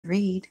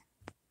read.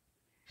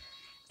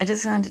 I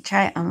just wanted to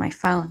try it on my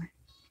phone.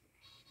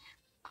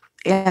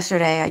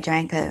 Yesterday, I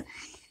drank a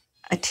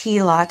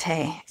tea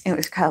latte. It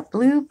was called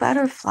Blue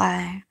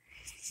Butterfly.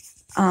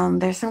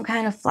 There's some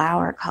kind of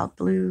flower called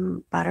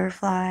Blue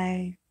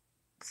Butterfly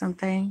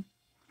something.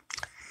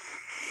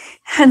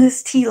 And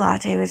this tea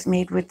latte was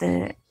made with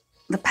the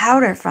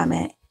powder from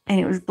it, and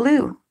it was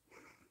blue.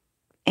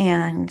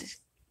 And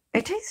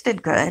it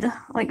tasted good.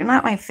 Like,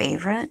 not my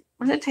favorite,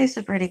 but it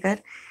tasted pretty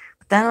good.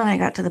 But then when I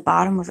got to the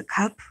bottom of the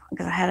cup,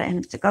 because I had it in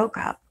a to-go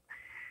cup,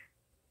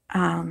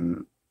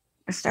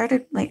 it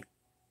started, like,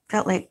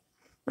 felt like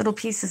little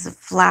pieces of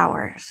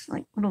flowers,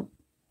 like little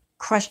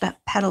crushed up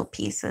petal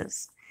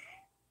pieces.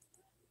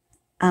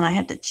 And I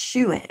had to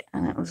chew it,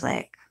 and it was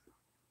like,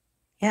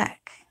 yuck.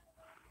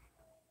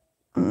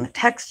 And the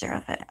texture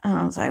of it. And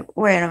I was like,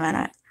 wait a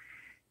minute.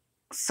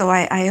 So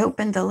I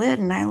opened the lid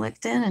and I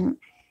looked in, and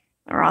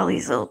there were all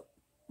these little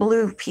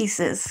blue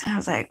pieces. I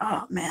was like,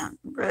 oh man.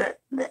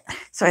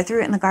 So I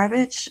threw it in the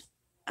garbage,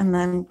 and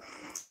then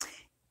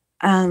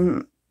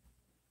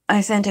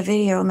I sent a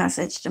video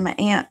message to my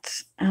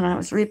aunt, and I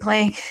was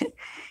replaying it,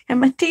 and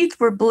my teeth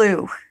were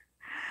blue.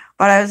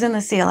 But I was in the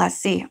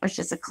CLSC, which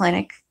is a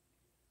clinics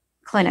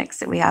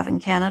that we have in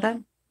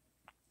Canada,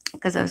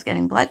 because I was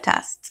getting blood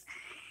tests,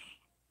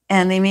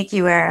 and they make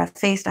you wear a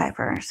face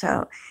diaper.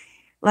 So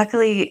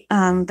luckily,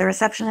 the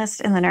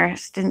receptionist and the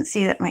nurse didn't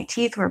see that my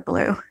teeth were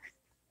blue.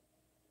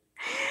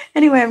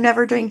 Anyway, I'm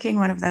never drinking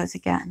one of those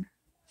again.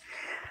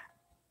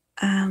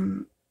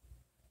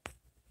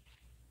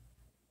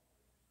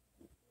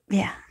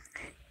 Yeah,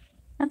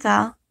 that's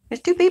all. There's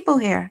 2 people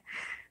here.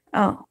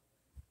 Oh,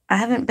 I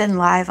haven't been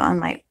live on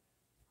my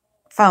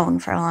phone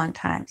for a long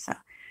time, so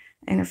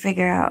I'm going to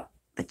figure out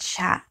the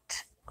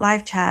chat.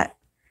 Live chat.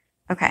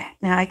 Okay,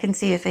 now I can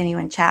see if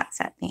anyone chats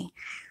at me.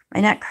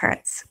 My neck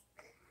hurts.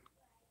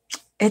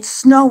 It's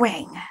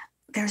snowing.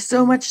 There's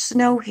so much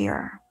snow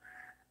here.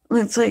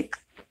 It's like,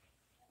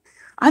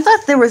 I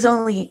thought there was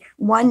only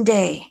one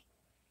day,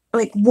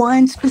 like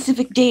one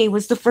specific day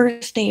was the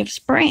first day of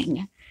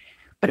spring.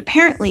 But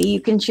apparently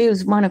you can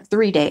choose one of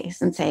 3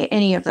 days and say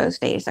any of those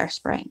days are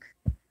spring.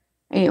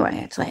 Anyway,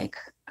 it's like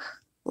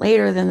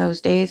later than those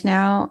days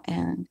now,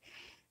 and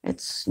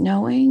it's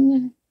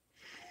snowing.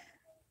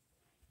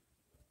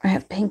 I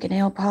have pink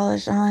nail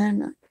polish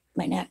on.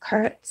 My neck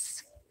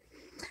hurts.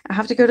 I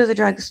have to go to the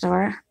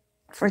drugstore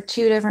for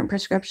 2 different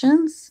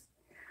prescriptions,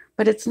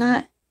 but it's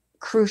not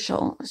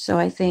crucial. So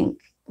I think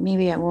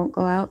maybe I won't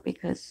go out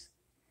because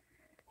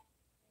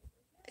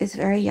it's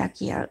very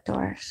yucky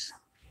outdoors.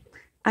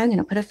 I'm going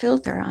to put a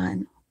filter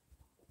on.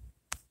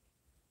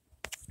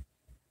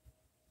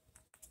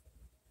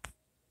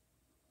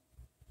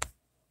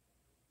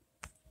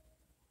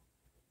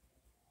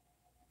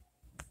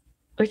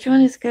 Which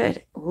one is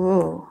good?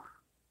 Ooh.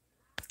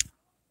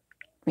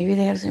 Maybe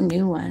they have some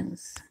new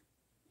ones.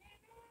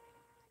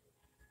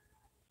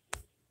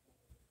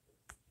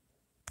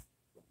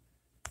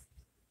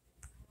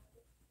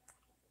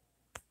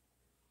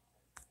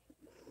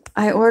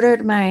 I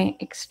ordered my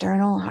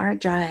external hard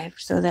drive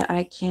so that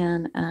I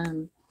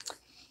can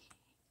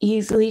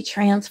easily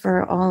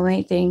transfer all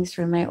my things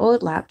from my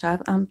old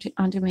laptop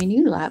onto my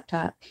new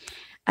laptop.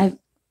 I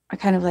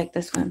kind of like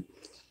this one.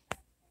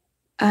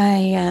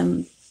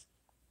 I've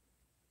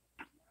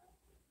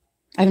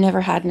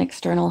never had an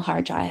external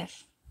hard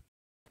drive.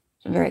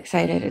 I'm very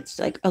excited. It's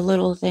like a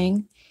little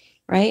thing,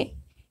 right?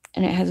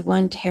 And it has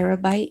 1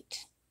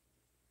 terabyte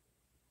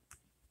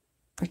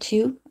or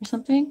 2 or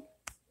something.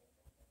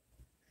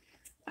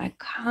 I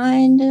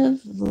kind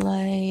of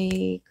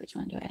like, which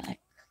one do I like?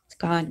 It's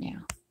gone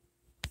now.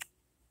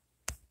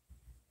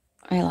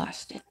 I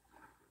lost it.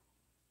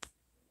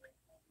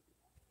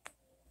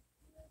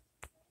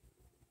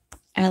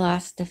 I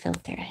lost the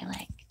filter I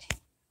liked.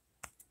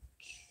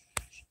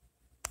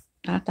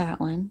 Not that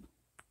one.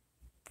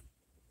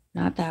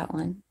 Not that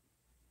one.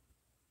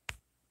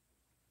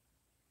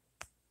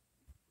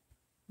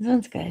 This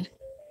one's good.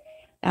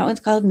 That one's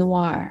called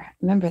Noir.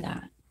 Remember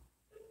that.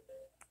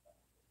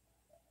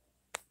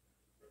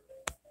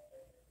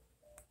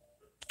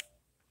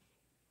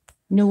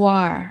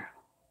 Noir.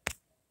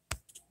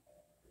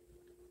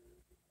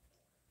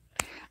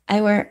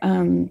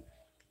 I'm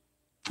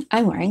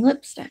wearing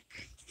lipstick.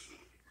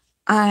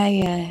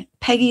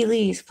 Peggy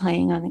Lee's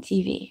playing on the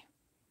TV.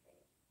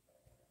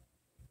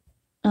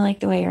 I like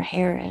the way her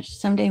hair is.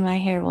 Someday my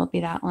hair will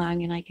be that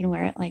long and I can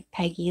wear it like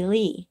Peggy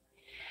Lee.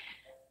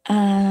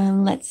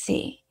 Let's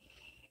see.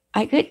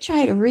 I could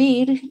try to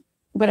read,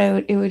 but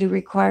it would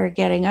require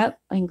getting up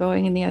and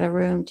going in the other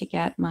room to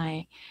get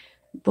my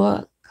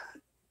book.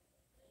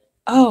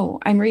 Oh,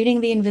 I'm reading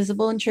The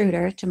Invisible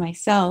Intruder to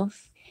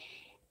myself.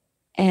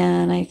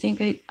 And I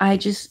think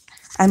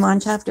I'm on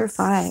chapter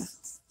 5.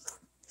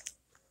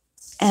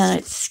 And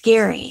it's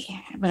scary,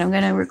 but I'm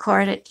going to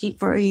record it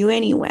for you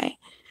anyway.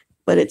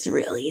 But it's a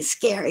really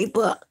scary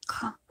book.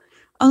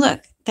 Oh,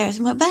 look, there's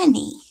my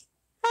bunny.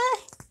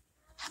 Hi,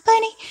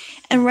 bunny.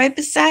 And right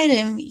beside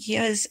him, he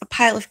has a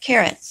pile of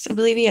carrots. I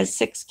believe he has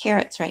 6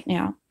 carrots right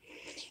now.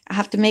 I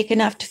have to make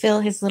enough to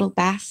fill his little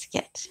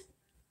basket.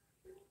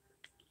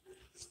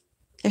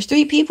 There's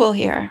 3 people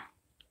here.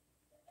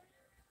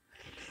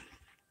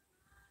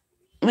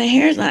 My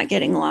hair's not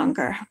getting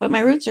longer, but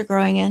my roots are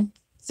growing in.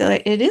 So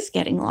it is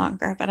getting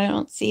longer, but I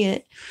don't see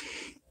it.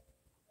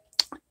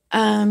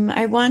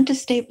 I want to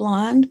stay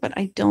blonde, but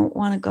I don't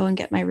want to go and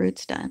get my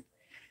roots done.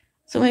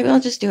 So maybe I'll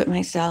just do it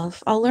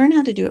myself. I'll learn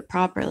how to do it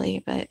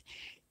properly, but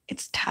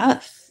it's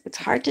tough. It's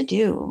hard to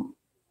do.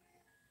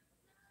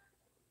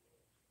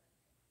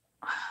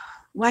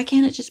 Why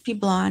can't it just be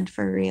blonde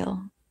for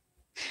real?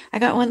 I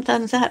got 1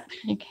 thumbs up.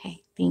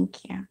 Okay,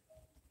 thank you.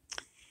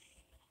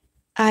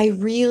 I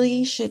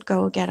really should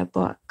go get a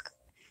book.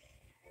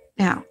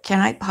 Now, can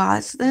I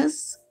pause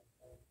this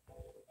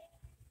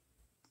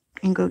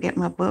and go get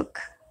my book?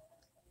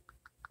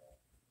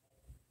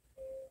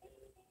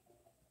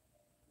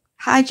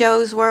 Hi,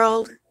 Joe's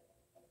World.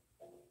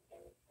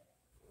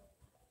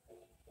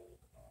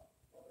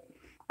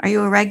 Are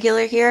you a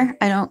regular here?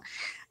 I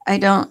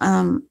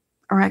don't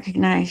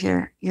recognize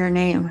your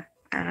name.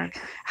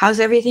 How's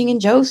everything in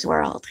Joe's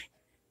World?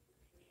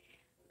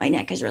 My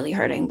neck is really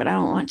hurting, but I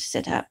don't want to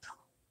sit up.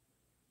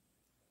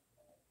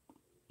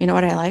 You know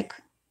what I like?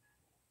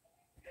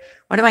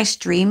 What am I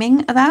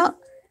streaming about?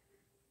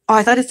 Oh,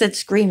 I thought it said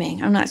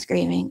screaming. I'm not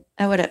screaming.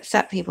 That would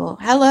upset people.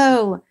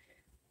 Hello,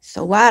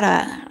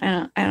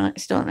 Sawada. I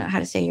still don't know how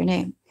to say your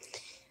name.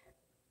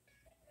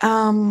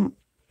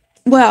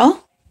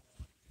 Well,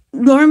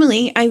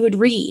 normally I would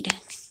read,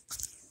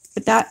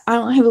 but I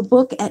don't have a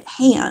book at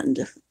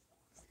hand.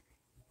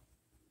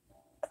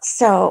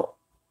 So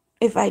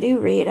if I do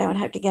read, I would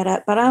have to get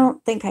up, but I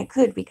don't think I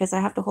could because I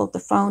have to hold the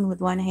phone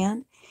with one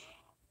hand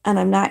and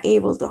I'm not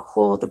able to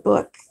hold the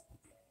book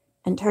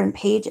and turn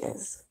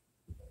pages.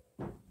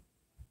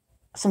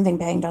 Something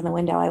banged on the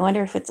window. I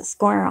wonder if it's a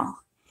squirrel.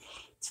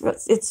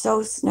 It's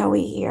so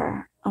snowy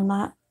here. I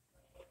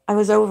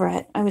was over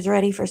it. I was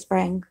ready for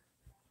spring.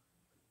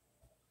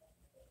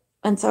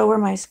 And so were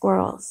my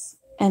squirrels.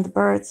 And the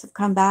birds have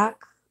come back.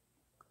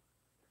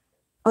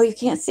 Oh, you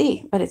can't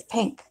see, but it's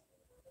pink.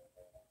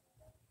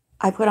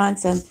 I put on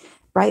some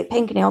bright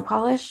pink nail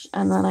polish,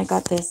 and then I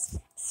got this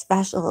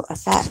special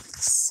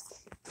effects.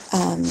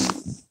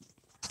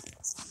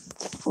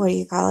 What do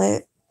you call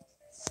it?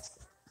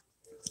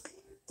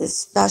 This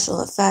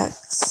special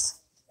effects.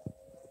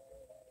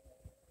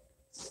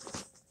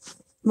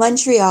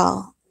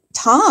 Montreal.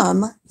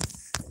 Tom?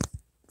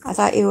 I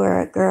thought you were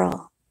a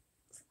girl.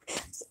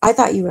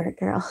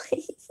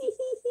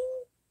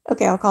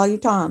 Okay, I'll call you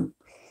Tom.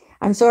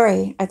 I'm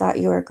sorry. I thought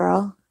you were a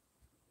girl.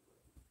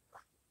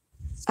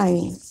 I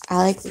mean, I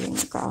like being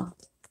a girl.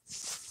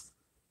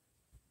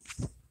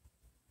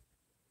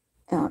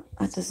 No,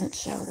 that doesn't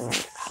show the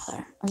right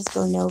color. I'll just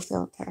go no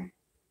filter.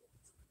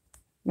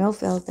 No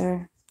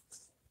filter.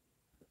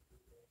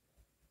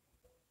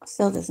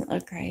 Still doesn't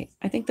look great.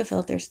 I think the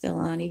filter's still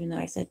on, even though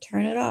I said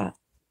turn it off.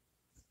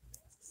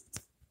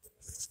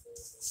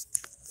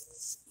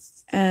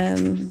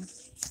 I'm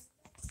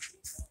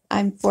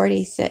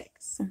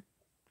 46.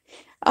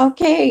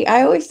 Okay,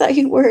 I always thought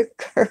you were a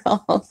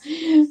girl.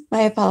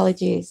 My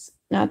apologies.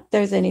 Not that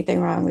there's anything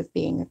wrong with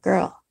being a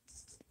girl.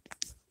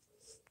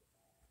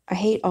 I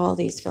hate all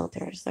these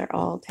filters. They're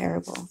all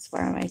terrible.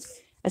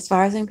 As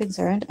far as I'm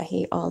concerned, I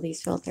hate all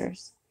these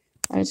filters.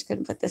 I just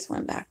couldn't put this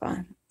one back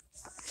on.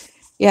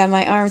 Yeah,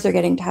 my arms are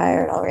getting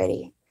tired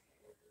already.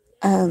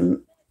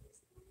 So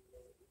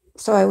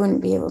I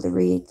wouldn't be able to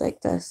read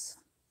like this.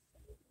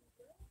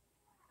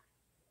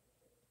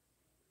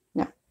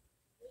 No.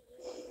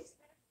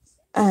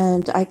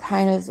 And I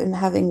kind of am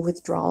having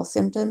withdrawal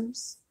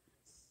symptoms.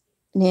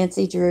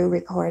 Nancy Drew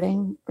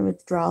recording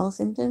withdrawal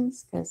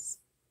symptoms because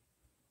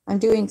I'm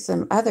doing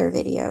some other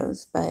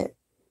videos, but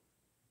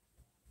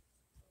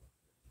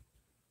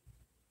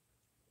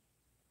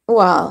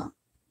well,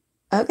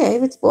 okay,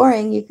 if it's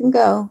boring, you can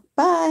go.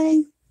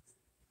 Bye.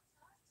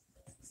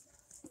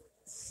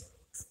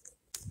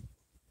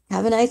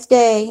 Have a nice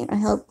day. I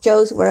hope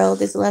Joe's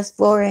World is less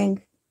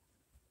boring.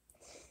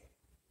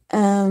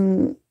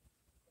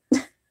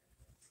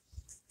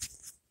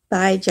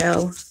 Bye,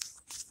 Joe.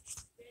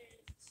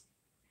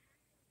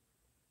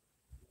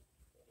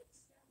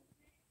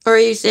 Or are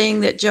you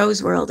saying that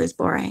Joe's World is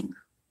boring?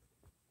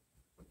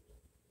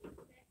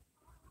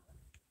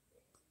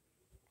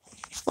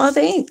 Well,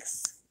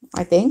 thanks.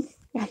 I think.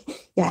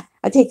 Yeah,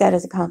 I take that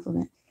as a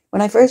compliment.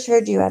 When I first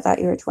heard you, I thought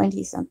you were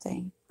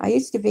 20-something. I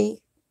used to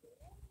be.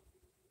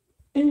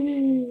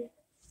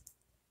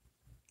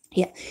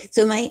 Yeah,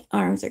 so my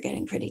arms are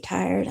getting pretty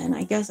tired, and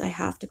I guess I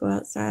have to go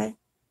outside.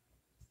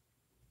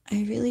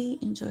 I really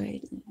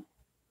enjoyed it.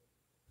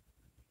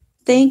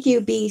 Thank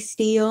you, B.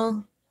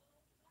 Steele.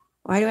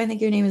 Why do I think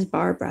your name is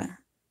Barbara?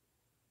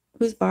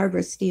 Who's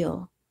Barbara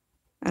Steele?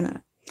 I don't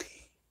know.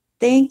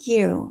 Thank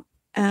you.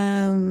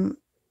 I'm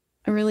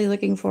really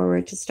looking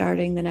forward to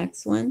starting the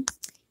next one,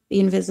 The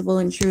Invisible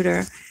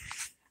Intruder.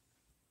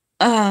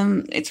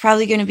 It's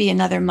probably going to be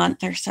another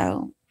month or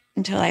so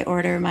until I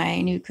order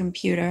my new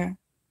computer.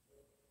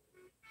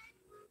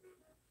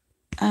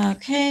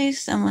 Okay,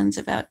 someone's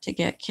about to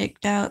get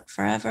kicked out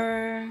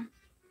forever.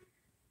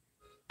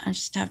 I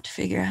just have to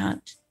figure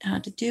out how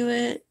to do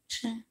it.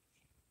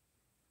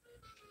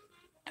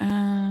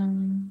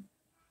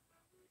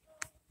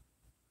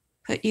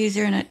 Put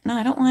user in a, no,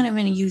 I don't want him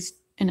in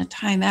a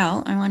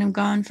timeout. I want him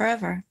gone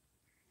forever.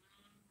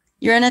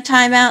 You're in a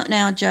timeout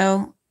now,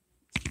 Joe.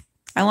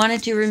 I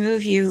wanted to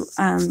remove you,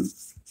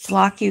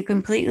 block you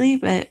completely,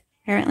 but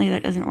apparently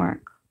that doesn't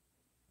work.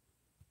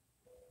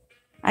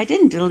 I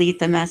didn't delete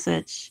the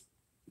message.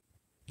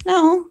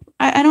 No,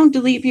 I don't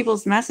delete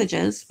people's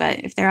messages, but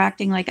if they're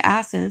acting like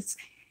asses,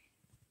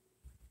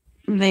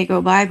 they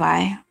go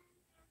bye-bye.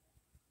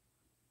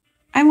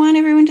 I want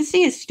everyone to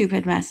see a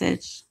stupid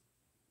message.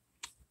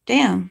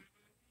 Damn.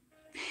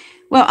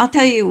 Well, I'll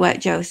tell you what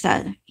Joe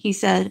said. He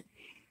said,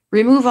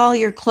 remove all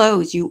your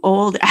clothes, you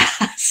old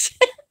ass.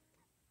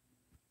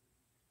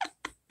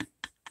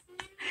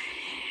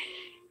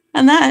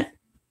 And that,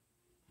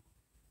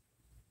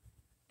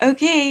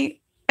 okay.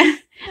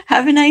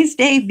 Have a nice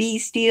day, B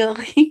Steel.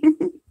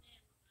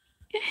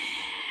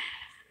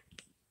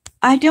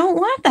 I don't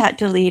want that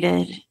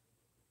deleted.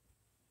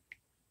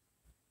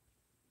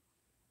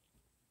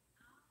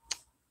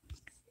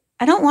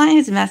 I don't want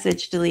his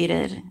message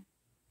deleted.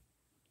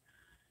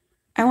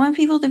 I want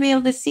people to be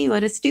able to see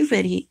what a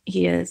stupid he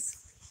is.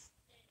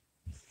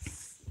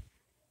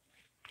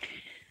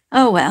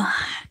 Oh, well,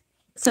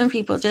 some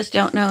people just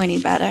don't know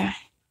any better.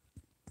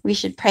 We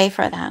should pray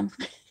for them.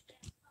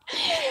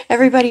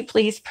 Everybody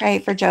please pray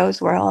for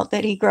Joe's world,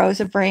 that he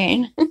grows a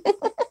brain.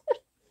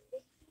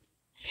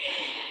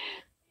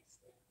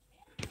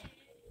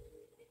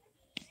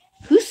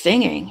 Who's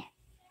singing?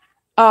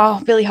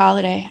 Oh, Billie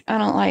Holiday. I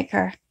don't like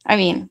her. I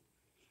mean,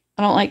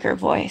 I don't like her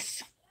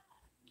voice.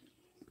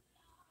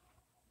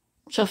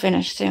 She'll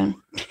finish soon.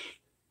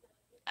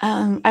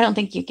 I don't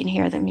think you can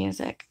hear the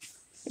music.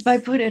 If I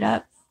put it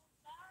up,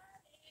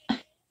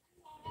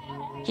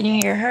 can you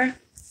hear her?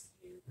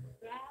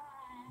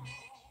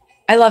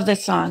 I love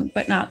this song,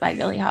 but not by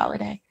Billie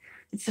Holiday.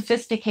 It's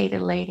Sophisticated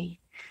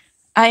Lady.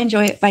 I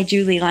enjoy it by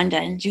Julie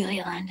London.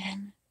 Julie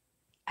London.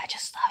 I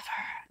just love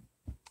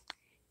her.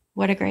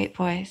 What a great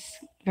voice.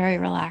 Very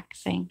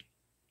relaxing.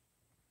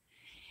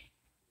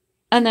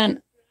 And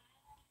then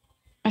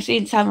I've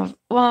seen some of,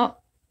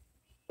 well,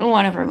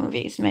 one of her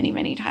movies many,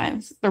 many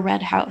times. The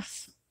Red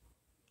House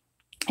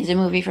is a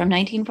movie from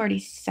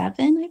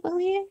 1947, I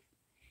believe.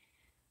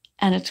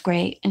 And it's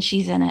great. And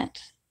she's in it.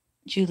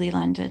 Julie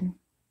London.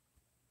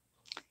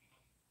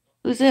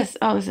 Who's this?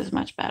 Oh, this is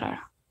much better.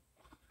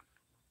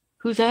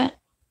 Who's that?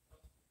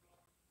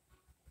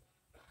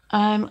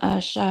 I'm a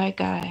Shy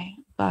Guy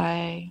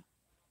by,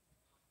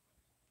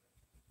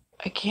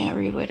 I can't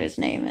read what his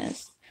name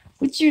is.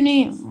 What's your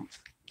name?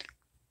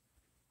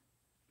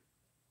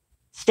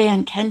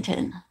 Stan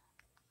Kenton.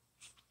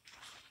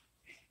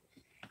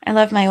 I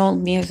love my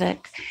old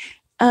music.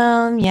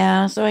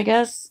 Yeah, so I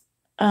guess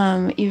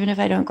even if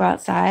I don't go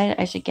outside,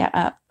 I should get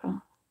up.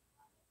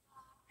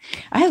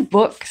 I have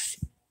books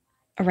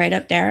right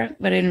up there,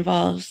 but it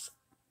involves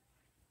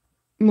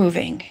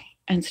moving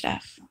and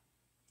stuff.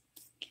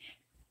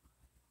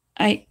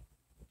 I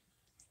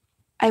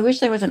wish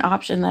there was an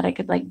option that I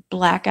could like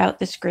black out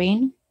the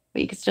screen,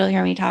 but you could still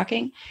hear me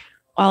talking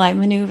while I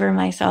maneuver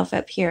myself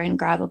up here and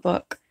grab a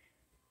book.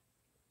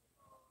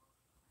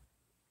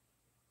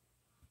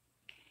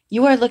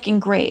 You are looking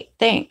great.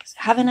 Thanks.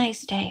 Have a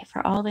nice day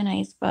for all the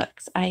nice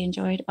books. I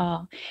enjoyed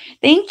all.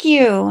 Thank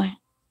you.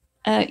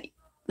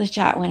 The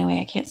chat went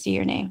away. I can't see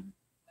your name.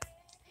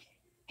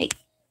 Hey.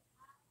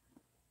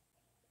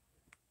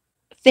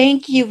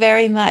 Thank you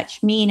very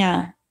much,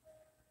 Mina.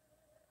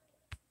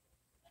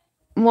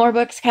 More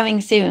books coming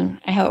soon,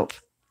 I hope.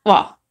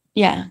 Well,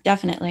 yeah,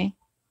 definitely.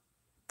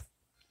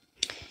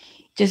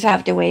 Just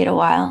have to wait a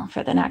while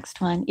for the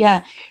next one.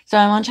 Yeah, so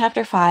I'm on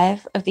chapter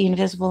 5 of The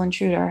Invisible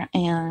Intruder,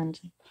 and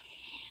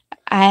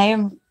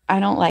I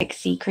don't like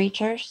sea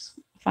creatures.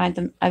 Find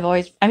them.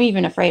 I'm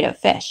even afraid of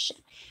fish.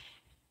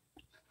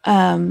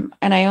 And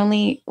I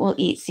only will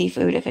eat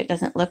seafood if it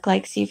doesn't look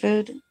like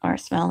seafood or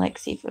smell like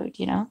seafood,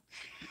 you know?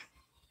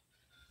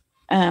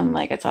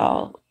 Like it's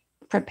all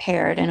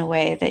prepared in a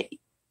way that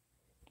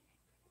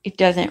it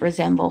doesn't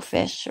resemble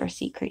fish or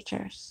sea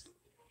creatures.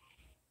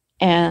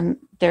 And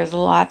there's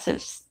lots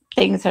of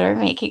things that are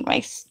making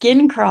my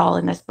skin crawl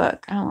in this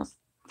book. I almost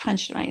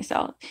punched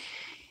myself.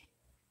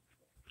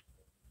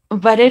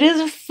 But it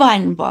is a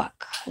fun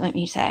book, let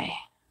me say.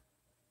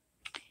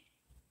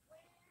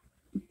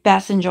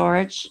 Bess and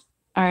George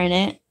are in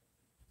it,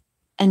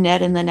 and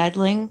Ned and the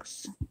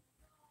Nedlings,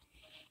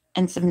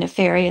 and some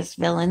nefarious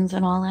villains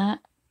and all that,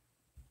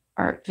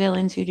 or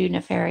villains who do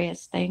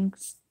nefarious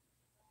things.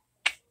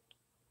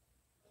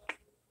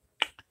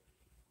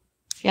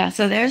 Yeah,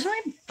 so there's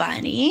my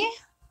bunny.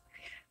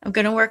 I'm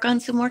going to work on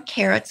some more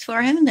carrots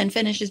for him and then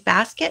finish his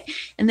basket,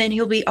 and then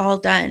he'll be all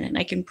done, and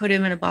I can put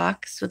him in a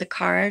box with a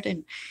card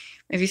and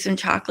maybe some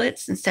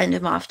chocolates and send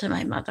him off to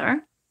my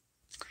mother.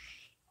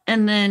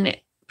 And then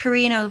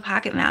Perino the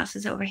pocket mouse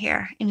is over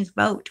here in his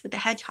boat with the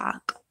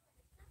hedgehog.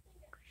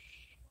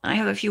 I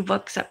have a few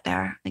books up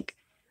there, like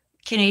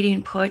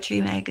Canadian Poetry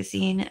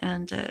Magazine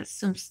and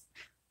some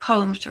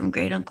poems from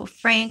Great Uncle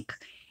Frank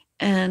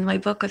and my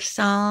book of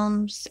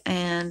Psalms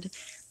and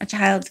A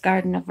Child's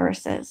Garden of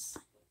Verses.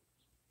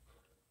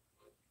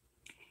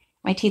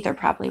 My teeth are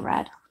probably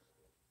red.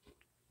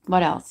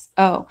 What else?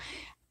 Oh,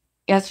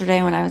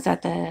 yesterday when I was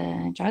at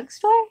the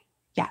drugstore,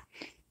 yeah,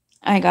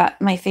 I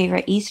got my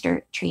favorite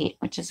Easter treat,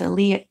 which is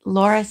a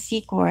Laura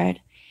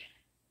Secord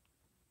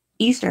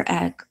Easter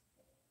egg.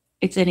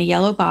 It's in a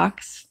yellow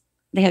box.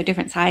 They have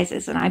different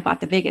sizes, and I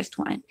bought the biggest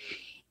one.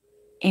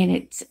 And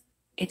it's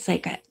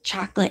like a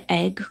chocolate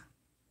egg.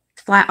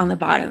 It's flat on the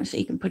bottom, so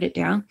you can put it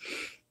down.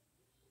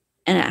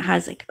 And it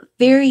has like a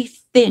very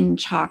thin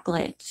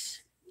chocolate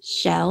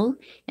shell,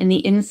 and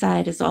the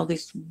inside is all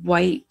this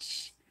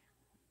white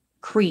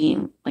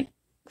cream, like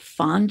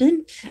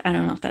fondant. I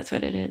don't know if that's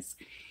what it is,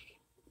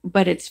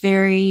 but it's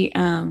very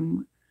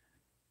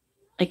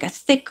like a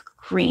thick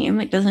cream.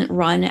 It doesn't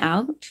run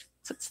out,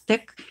 so it's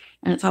thick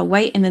and it's all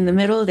white. And in the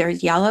middle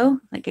there's yellow,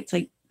 like it's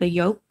like the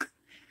yolk,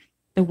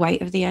 the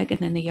white of the egg, and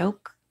then the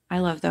yolk. I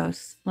love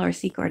those Laura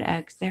Secord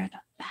eggs. They're the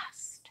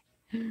best.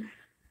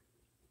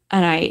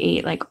 And I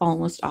ate like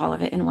almost all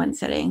of it in one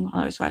sitting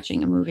while I was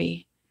watching a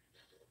movie.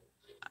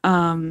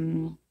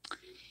 But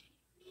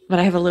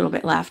I have a little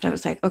bit left. I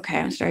was like, okay,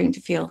 I'm starting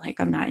to feel like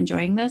I'm not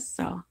enjoying this.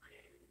 So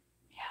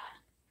yeah.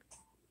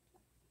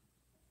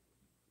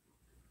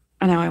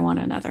 And now I want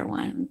another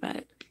one,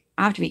 but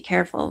I have to be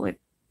careful with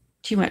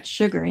too much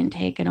sugar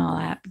intake and all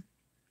that.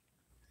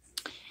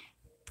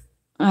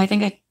 I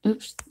think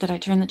oops, did I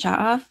turn the chat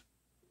off?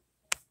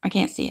 I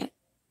can't see it.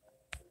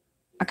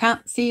 I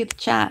can't see the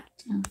chat.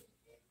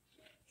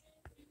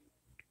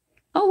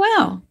 Oh,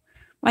 wow.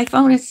 My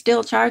phone is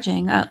still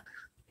charging up.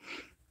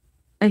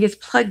 Like it's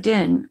plugged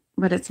in,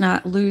 but it's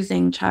not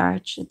losing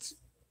charge.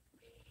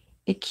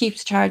 It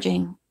keeps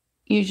charging.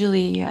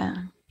 Usually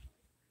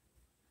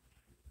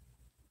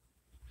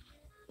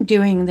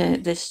doing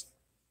this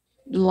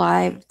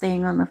live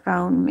thing on the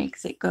phone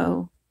makes it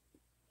go.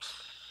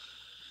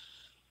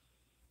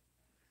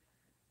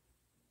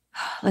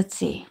 Let's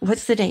see.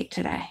 What's the date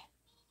today?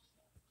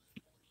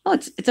 Oh,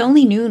 it's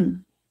only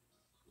noon.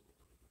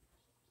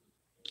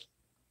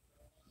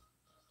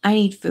 I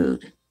need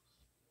food.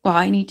 Well,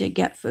 I need to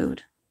get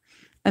food.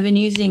 I've been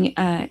using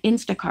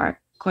Instacart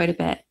quite a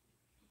bit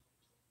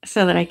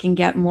so that I can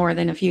get more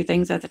than a few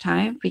things at a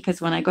time, because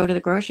when I go to the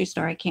grocery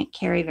store, I can't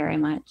carry very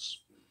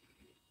much.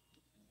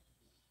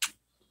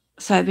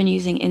 So I've been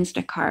using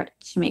Instacart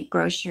to make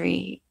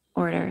grocery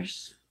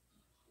orders.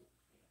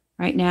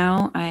 Right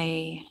now,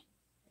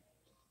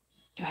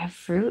 do I have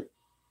fruit?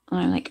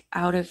 I'm like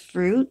out of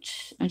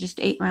fruit. I just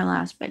ate my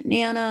last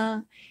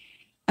banana.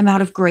 I'm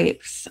out of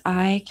grapes.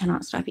 I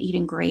cannot stop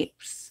eating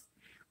grapes.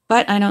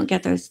 But I don't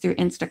get those through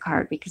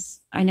Instacart because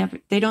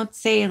they don't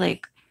say,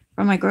 like,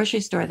 from my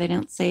grocery store, they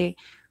don't say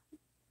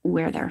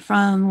where they're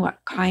from, what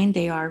kind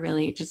they are,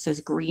 really. It just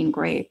says green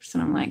grapes.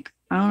 And I'm like,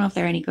 I don't know if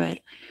they're any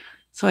good.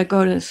 So I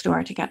go to the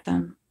store to get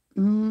them.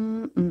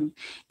 And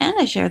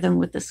I share them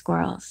with the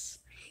squirrels.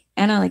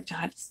 And I like to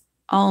have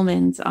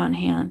almonds on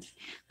hand.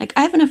 Like,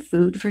 I have enough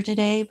food for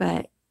today,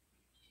 but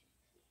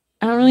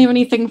I don't really have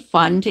anything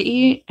fun to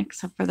eat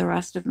except for the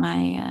rest of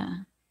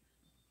my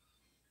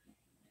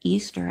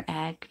Easter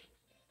egg.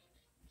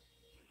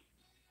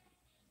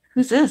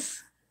 Who's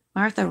this?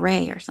 Martha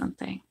Ray or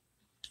something.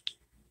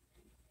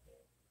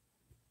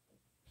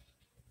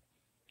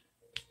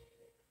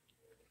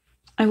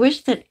 I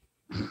wish that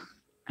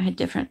I had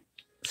different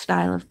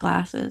style of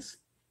glasses.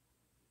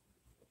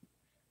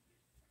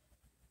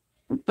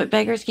 But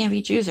beggars can't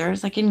be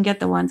choosers. I couldn't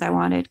get the ones I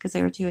wanted because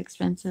they were too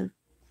expensive.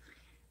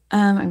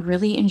 I'm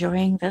really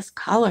enjoying this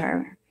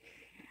color.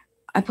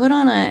 I put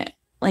on a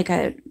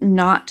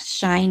not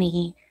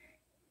shiny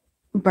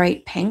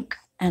bright pink,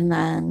 and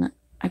then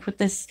I put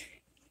this.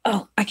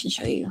 Oh, I can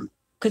show you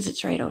because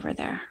it's right over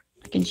there.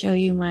 I can show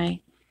you my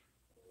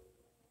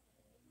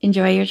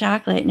enjoy your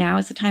chocolate. Now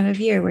is the time of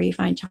year where you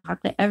find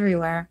chocolate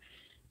everywhere.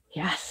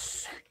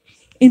 Yes,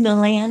 in the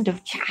land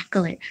of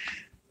chocolate.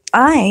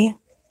 I'm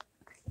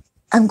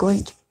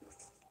going to.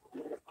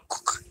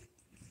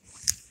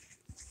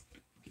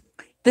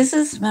 This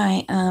is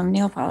my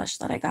nail polish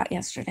that I got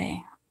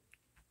yesterday.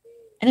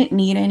 I didn't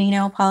need any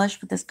nail polish,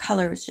 but this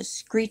color was just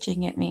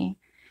screeching at me.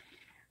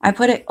 I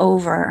put it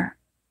over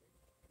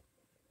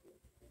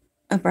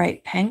a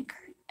bright pink,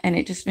 and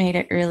it just made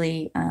it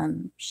really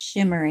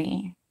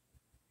shimmery.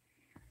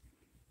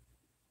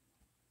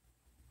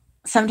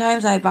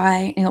 Sometimes I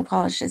buy nail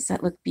polishes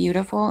that look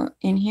beautiful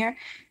in here,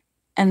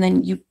 and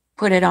then you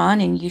put it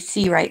on and you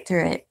see right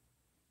through it,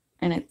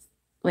 and it's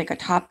like a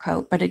top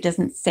coat, but it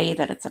doesn't say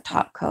that it's a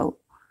top coat.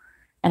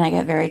 And I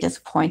get very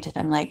disappointed.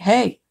 I'm like,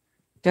 hey,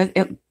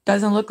 it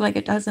doesn't look like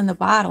it does in the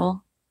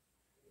bottle.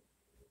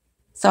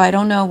 So I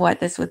don't know what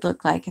this would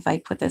look like if I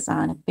put this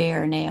on a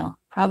bare nail.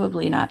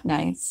 Probably not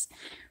nice.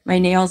 My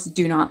nails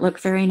do not look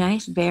very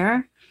nice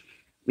bare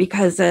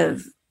because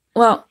of,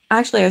 well,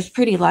 actually I was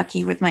pretty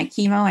lucky with my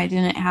chemo. I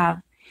didn't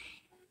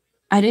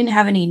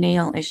have any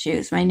nail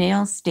issues. My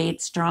nails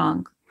stayed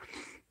strong,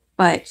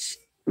 but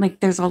like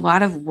there's a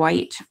lot of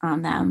white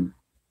on them,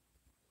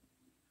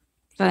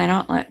 so they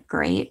don't look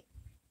great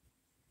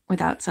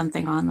without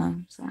something on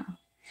them. So,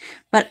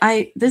 but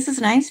this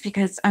is nice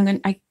because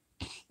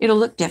it'll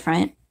look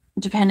different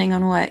depending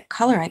on what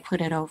color I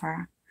put it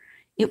over.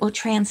 It will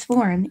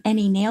transform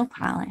any nail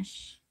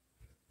polish.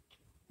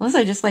 Plus,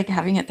 I just like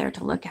having it there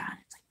to look at.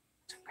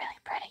 It's a really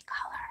pretty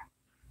color.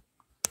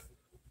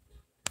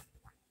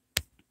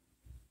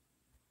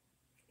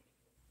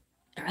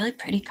 A really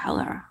pretty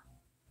color.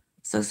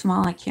 So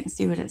small I can't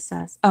see what it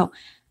says. Oh,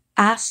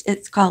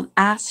 it's called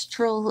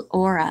Astral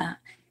Aura,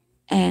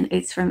 and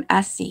it's from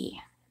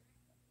Essie.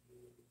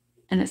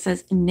 And it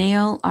says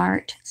Nail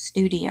Art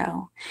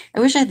Studio. I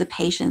wish I had the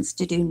patience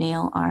to do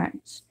nail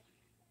art.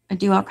 I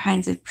do all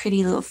kinds of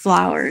pretty little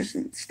flowers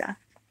and stuff.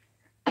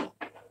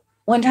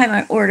 One time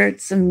I ordered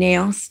some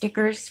nail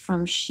stickers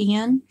from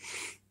Shein.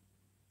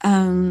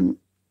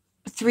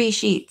 3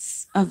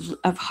 sheets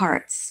of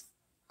hearts,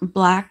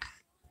 black,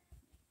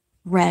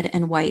 red,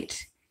 and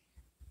white.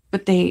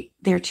 But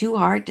they're too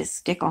hard to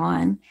stick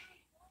on.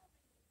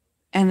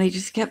 And they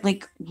just kept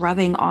like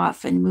rubbing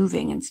off and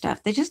moving and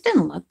stuff. They just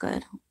didn't look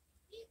good.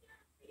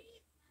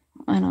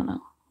 I don't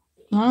know.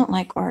 I don't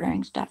like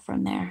ordering stuff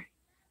from there.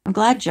 I'm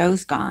glad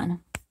Joe's gone.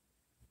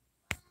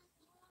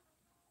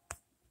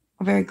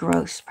 A very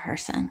gross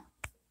person.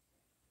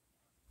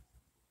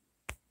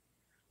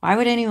 Why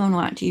would anyone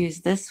want to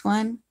use this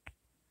one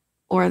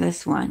or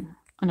this one?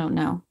 I don't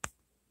know.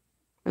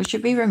 It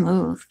should be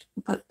removed.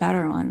 Put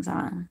better ones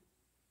on.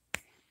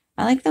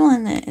 I like the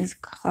one that is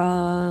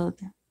called...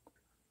 I'm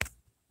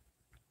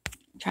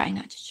trying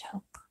not to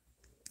choke.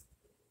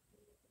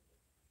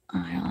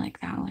 Oh, I don't like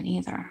that one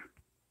either.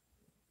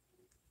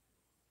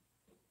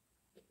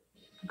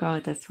 I'll go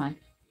with this one.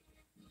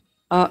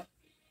 Oh,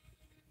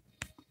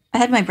 I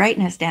had my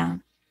brightness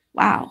down.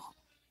 Wow.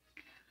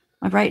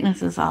 My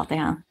brightness is all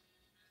down.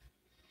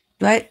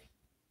 But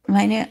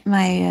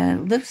my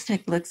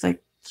lipstick looks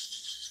like...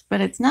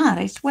 But it's not,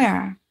 I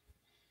swear.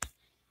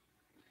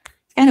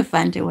 It's kind of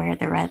fun to wear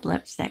the red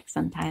lipstick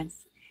sometimes.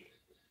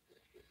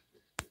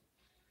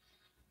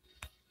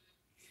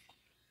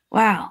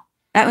 Wow,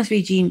 that must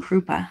be Gene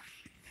Krupa.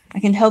 I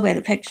can tell by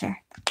the picture.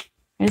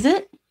 Is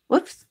it?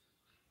 Whoops.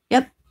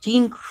 Yep,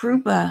 Gene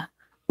Krupa.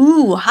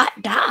 Ooh,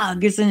 Hot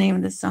Dog is the name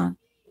of the song.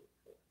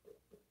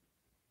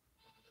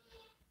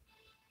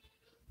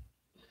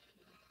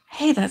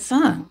 Hey, that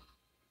song.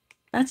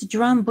 That's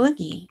Drum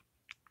Boogie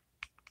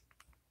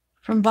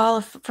from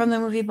the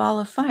movie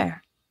Ball of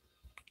Fire.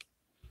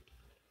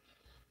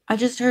 I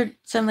just heard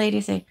some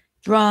lady say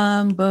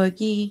Drum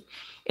Boogie.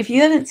 If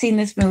you haven't seen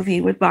this movie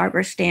with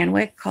Barbara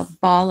Stanwyck called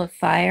Ball of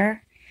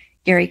Fire,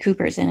 Gary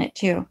Cooper's in it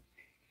too.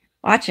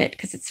 Watch it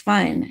because it's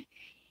fun.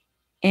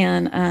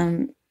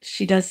 And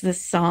she does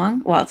this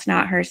song. Well, it's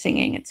not her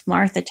singing. It's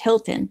Martha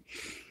Tilton.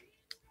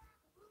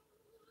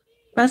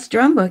 That's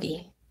Drum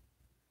Boogie.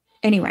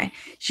 Anyway,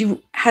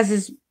 she has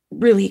this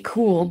really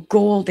cool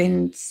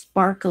golden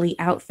sparkly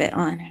outfit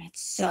on, and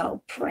it's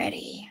so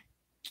pretty.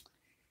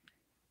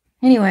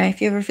 Anyway,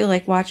 if you ever feel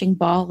like watching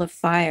Ball of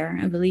Fire,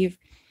 I believe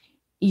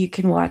you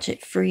can watch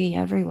it free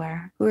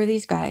everywhere. Who are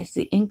these guys?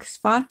 The Ink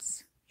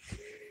Spots?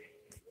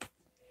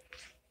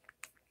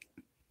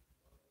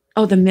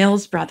 Oh, the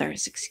Mills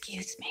Brothers.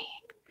 Excuse me.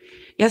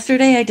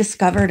 Yesterday, I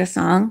discovered a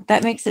song.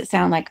 That makes it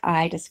sound like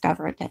I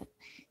discovered it.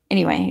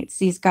 Anyway, it's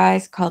these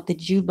guys called the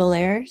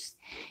Jubilaires,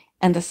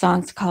 and the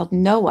song's called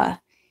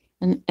Noah.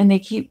 And they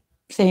keep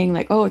saying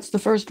like, oh, it's the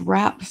first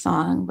rap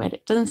song, but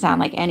it doesn't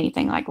sound like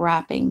anything like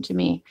rapping to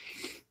me.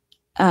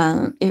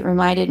 It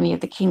reminded me of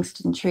the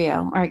Kingston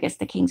Trio, or I guess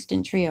the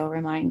Kingston Trio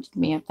reminded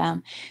me of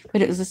them.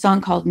 But it was a song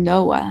called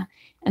Noah.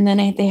 And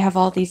then they have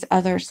all these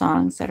other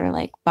songs that are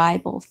like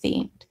Bible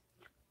themed.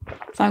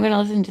 So I'm going to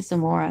listen to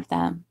some more of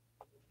them.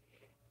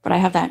 But I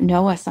have that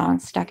Noah song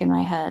stuck in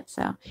my head.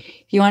 So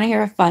if you want to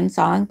hear a fun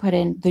song, put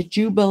in the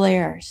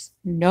Jubilaires,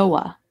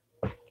 Noah.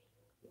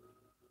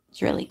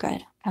 It's really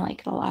good. I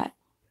like it a lot.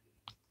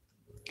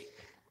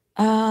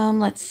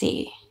 Let's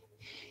see.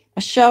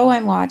 A show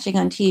I'm watching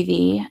on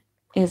TV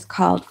is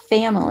called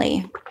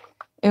Family.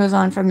 It was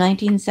on from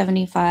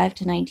 1975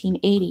 to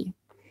 1980.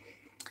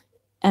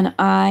 And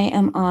I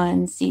am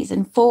on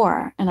season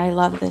 4, and I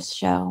love this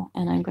show,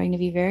 and I'm going to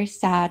be very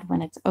sad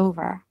when it's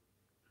over.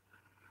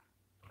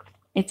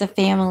 It's a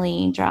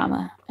family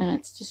drama, and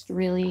it's just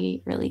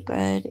really, really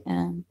good.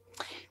 And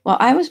well,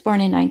 I was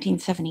born in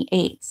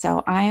 1978,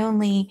 so I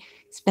only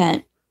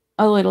spent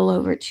a little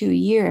over 2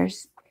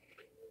 years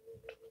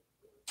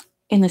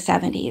in the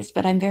 70s,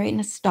 but I'm very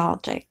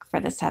nostalgic for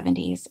the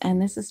 70s, and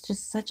this is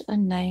just such a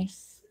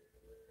nice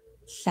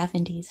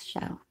 70s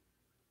show.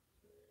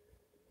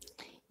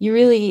 You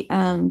really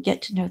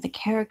get to know the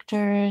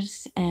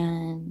characters,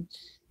 and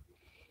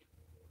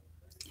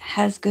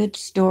has good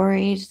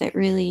stories that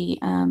really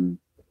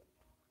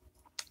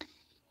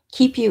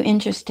keep you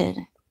interested.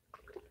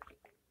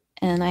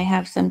 And I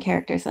have some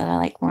characters that I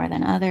like more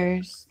than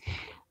others.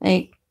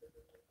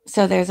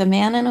 So there's a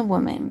man and a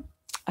woman,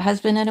 a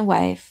husband and a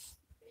wife,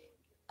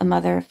 a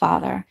mother, a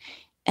father,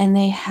 and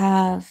they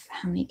have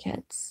how many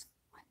kids?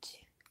 1, 2,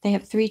 They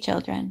have 3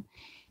 children.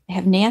 They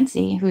have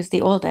Nancy, who's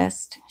the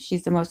oldest.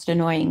 She's the most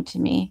annoying to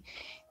me.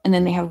 And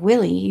then they have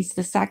Willie, he's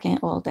the second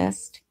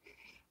oldest.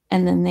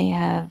 And then they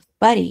have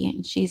Buddy,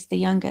 and she's the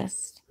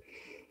youngest.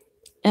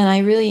 And I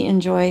really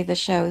enjoy the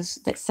shows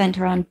that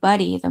center on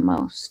Buddy the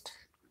most.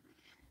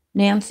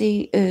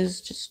 Nancy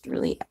is just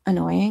really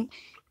annoying.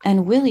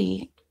 And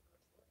Willie,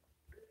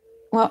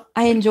 well,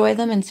 I enjoy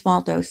them in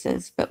small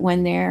doses, but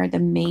when they're the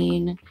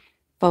main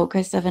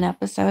focus of an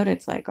episode,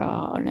 it's like,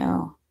 oh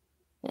no.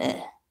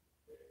 Ugh.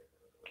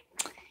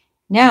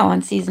 Now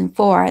on season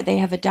 4, they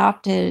have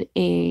adopted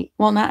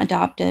not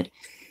adopted,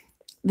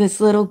 this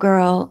little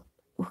girl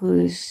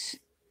whose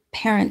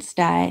parents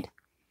died.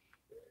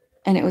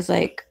 And it was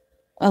like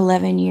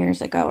 11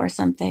 years ago or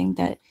something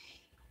that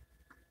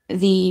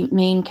the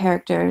main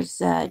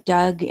characters,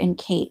 Doug and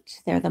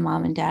Kate, they're the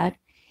mom and dad,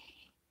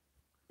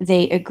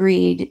 they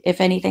agreed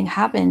if anything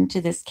happened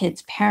to this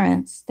kid's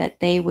parents that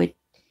they would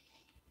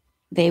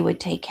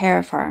take care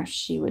of her.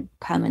 She would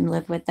come and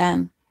live with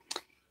them.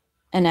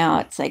 And now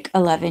it's like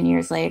 11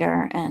 years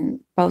later and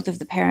both of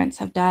the parents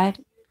have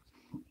died.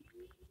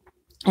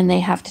 And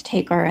they have to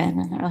take her in.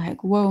 And they're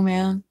like, whoa,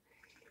 man.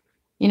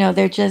 You know,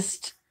 they're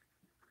just,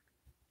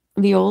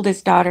 the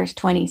oldest daughter's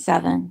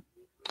 27.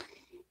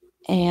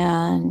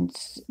 And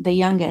the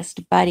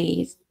youngest,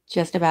 Buddy's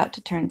just about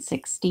to turn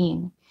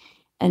 16.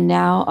 And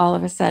now all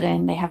of a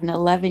sudden they have an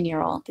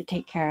 11-year-old to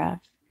take care of.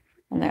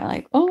 And they're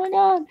like, oh my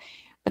God.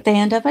 But they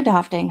end up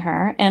adopting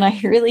her. And I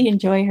really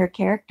enjoy her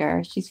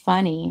character. She's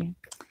funny.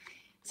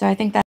 So I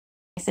think that's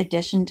a nice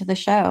addition to the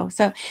show.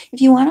 So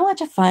if you want to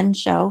watch a fun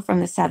show from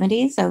the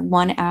 70s, a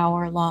 1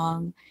 hour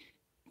long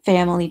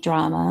family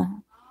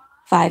drama,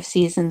 5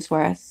 seasons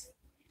worth,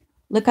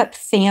 look up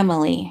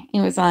Family.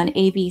 It was on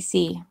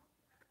ABC.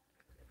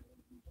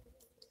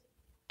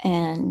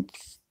 And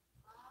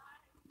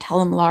tell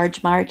them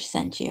Large Marge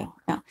sent you.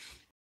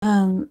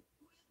 No.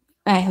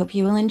 I hope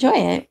you will enjoy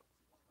it.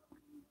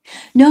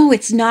 No,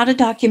 it's not a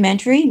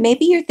documentary.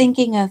 Maybe you're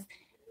thinking of,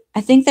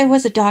 I think there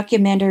was a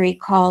documentary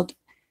called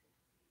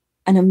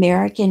An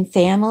American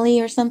Family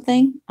or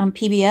something on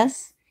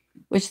PBS,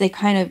 which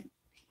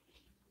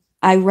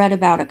I read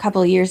about a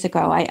couple of years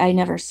ago. I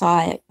never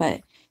saw it,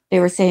 but they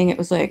were saying it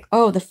was like,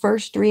 oh, the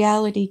first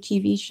reality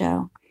TV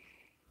show.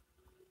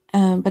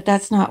 But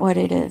that's not what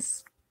it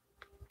is.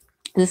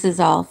 This is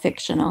all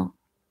fictional.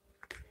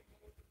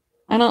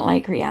 I don't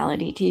like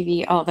reality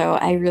TV, although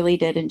I really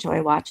did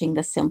enjoy watching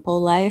The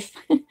Simple Life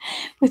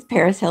with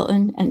Paris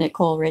Hilton and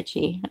Nicole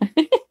Richie.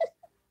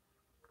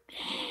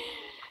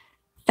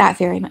 That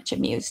very much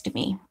amused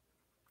me.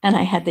 And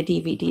I had the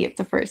DVD of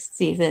the first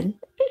season.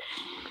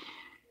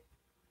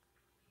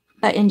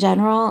 But in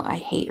general, I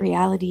hate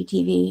reality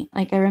TV.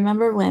 Like I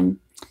remember when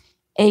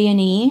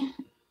A&E,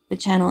 the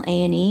channel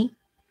A&E,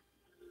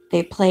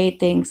 they played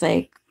things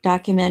like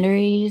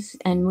documentaries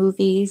and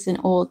movies and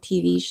old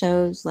TV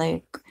shows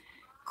like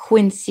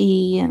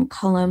Quincy and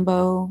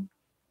Columbo.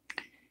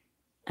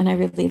 And I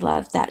really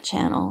loved that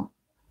channel.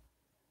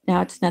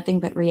 Now it's nothing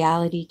but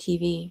reality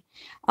TV.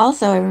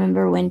 Also, I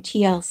remember when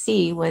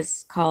TLC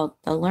was called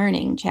the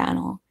Learning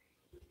Channel,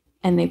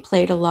 and they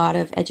played a lot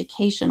of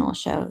educational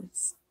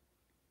shows.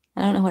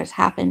 I don't know what's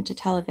happened to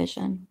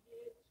television.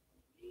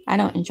 I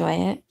don't enjoy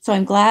it. So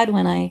I'm glad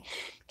when I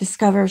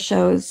discover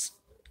shows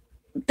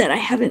that I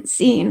haven't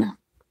seen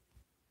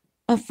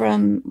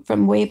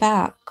from way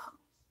back.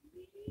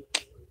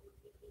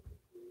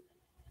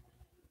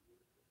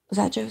 Was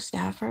that Joe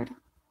Stafford?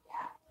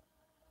 Yeah.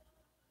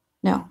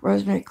 No,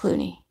 Rosemary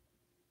Clooney.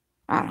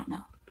 I don't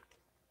know.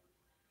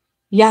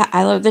 Yeah,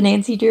 I love the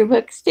Nancy Drew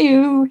books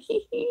too.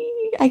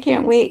 I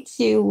can't wait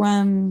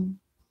to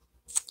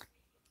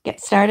get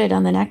started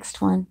on the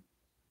next one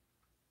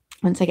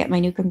once I get my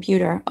new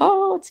computer.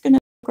 Oh, it's going to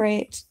be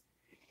great.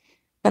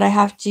 But I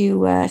have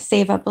to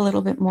save up a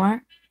little bit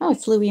more. Oh,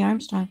 it's Louis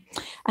Armstrong.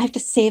 I have to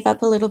save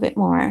up a little bit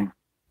more.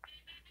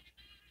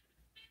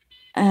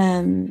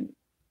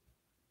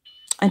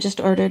 I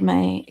just ordered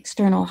my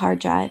external hard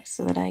drive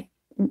so that I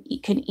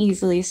can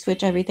easily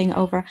switch everything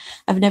over.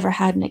 I've never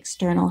had an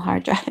external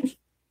hard drive.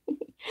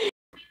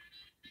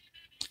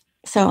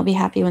 So I'll be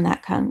happy when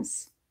that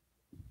comes.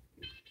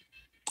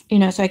 You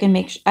know, so I can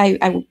make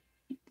I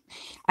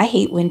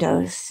hate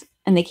Windows,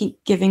 and they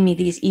keep giving me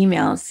these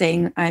emails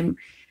saying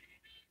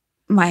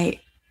my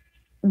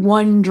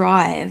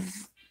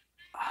OneDrive.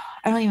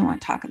 I don't even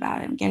want to talk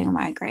about it. I'm getting a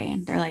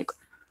migraine. They're like,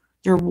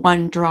 your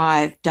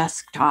OneDrive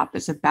desktop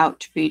is about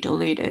to be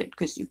deleted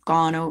because you've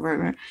gone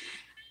over.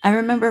 I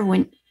remember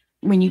when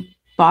you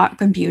bought a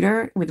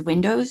computer with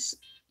Windows,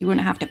 you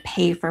wouldn't have to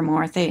pay for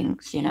more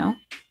things, you know?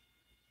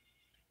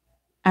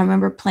 I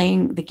remember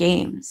playing the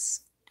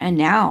games, and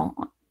now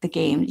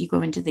you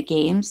go into the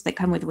games that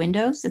come with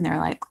Windows, and they're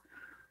like,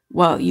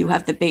 well, you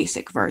have the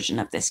basic version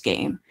of this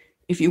game.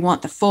 If you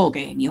want the full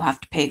game, you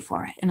have to pay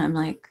for it. And I'm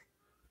like,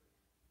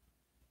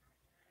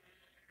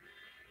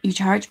 you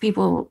charge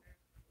people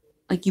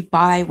like you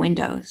buy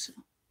Windows.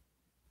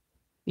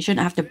 You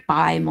shouldn't have to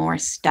buy more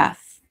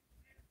stuff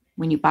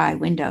when you buy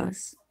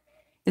Windows.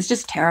 It's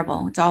just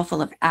terrible. It's all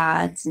full of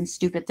ads and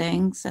stupid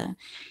things.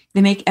 They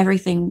make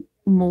everything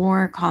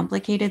more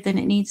complicated than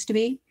it needs to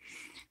be.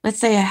 Let's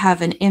say I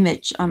have an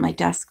image on my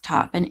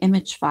desktop, an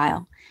image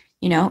file,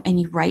 and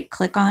you right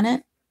click on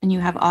it and you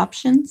have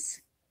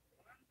options.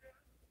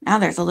 Now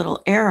there's a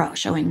little arrow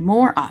showing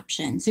more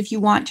options. If you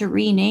want to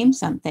rename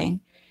something,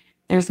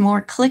 there's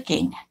more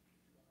clicking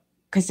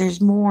because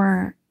there's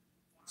more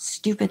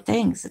stupid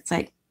things. It's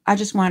like, I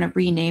just want to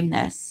rename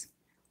this.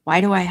 Why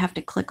do I have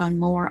to click on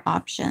more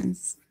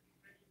options?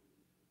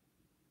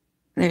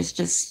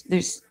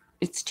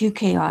 It's too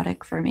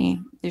chaotic for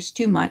me. There's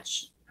too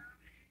much.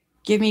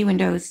 Give me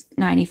Windows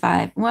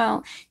 95.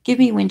 Well, give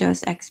me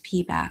Windows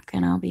XP back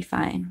and I'll be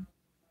fine.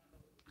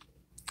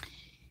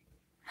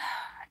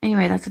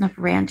 Anyway, that's enough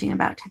ranting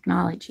about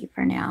technology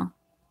for now.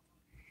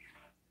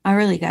 I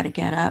really got to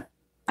get up.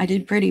 I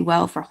did pretty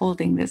well for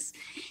holding this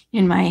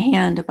in my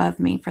hand above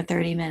me for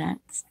 30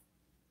 minutes.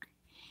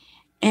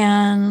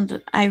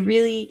 And I'm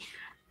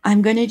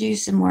going to do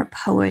some more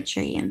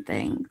poetry and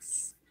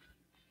things.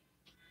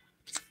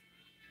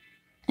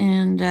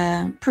 And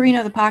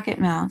Perino the Pocket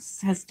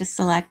Mouse has to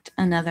select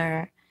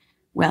another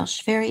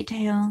Welsh fairy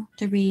tale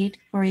to read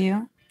for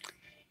you.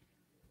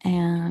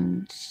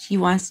 And he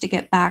wants to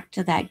get back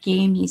to that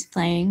game he's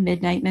playing,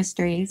 Midnight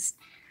Mysteries,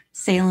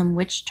 Salem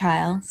Witch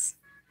Trials.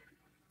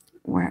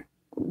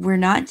 We're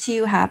not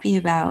too happy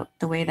about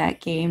the way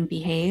that game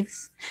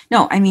behaves.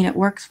 No, I mean, it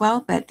works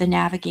well, but the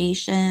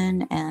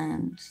navigation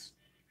and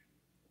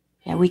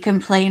yeah, we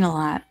complain a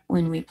lot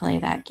when we play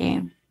that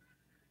game.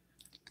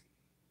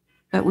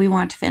 But we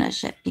want to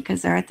finish it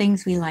because there are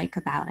things we like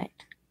about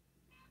it.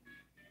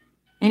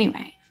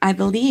 Anyway, I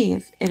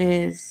believe it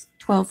is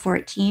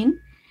 12:14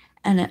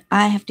 and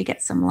I have to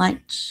get some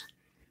lunch.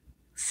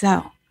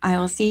 So I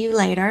will see you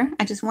later.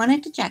 I just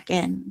wanted to check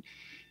in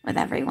with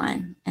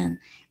everyone and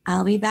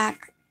I'll be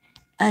back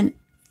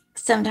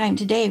sometime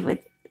today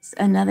with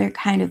another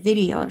kind of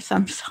video of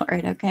some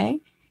sort,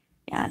 okay?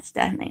 Yeah, it's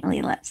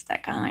definitely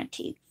lipstick on my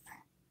teeth.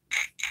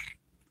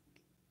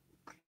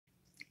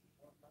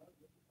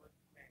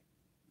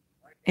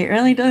 It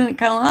really doesn't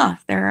come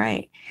off. They're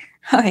right.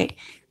 All right.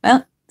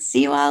 Well,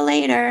 see you all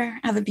later.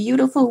 Have a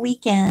beautiful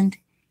weekend.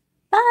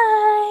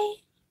 Bye.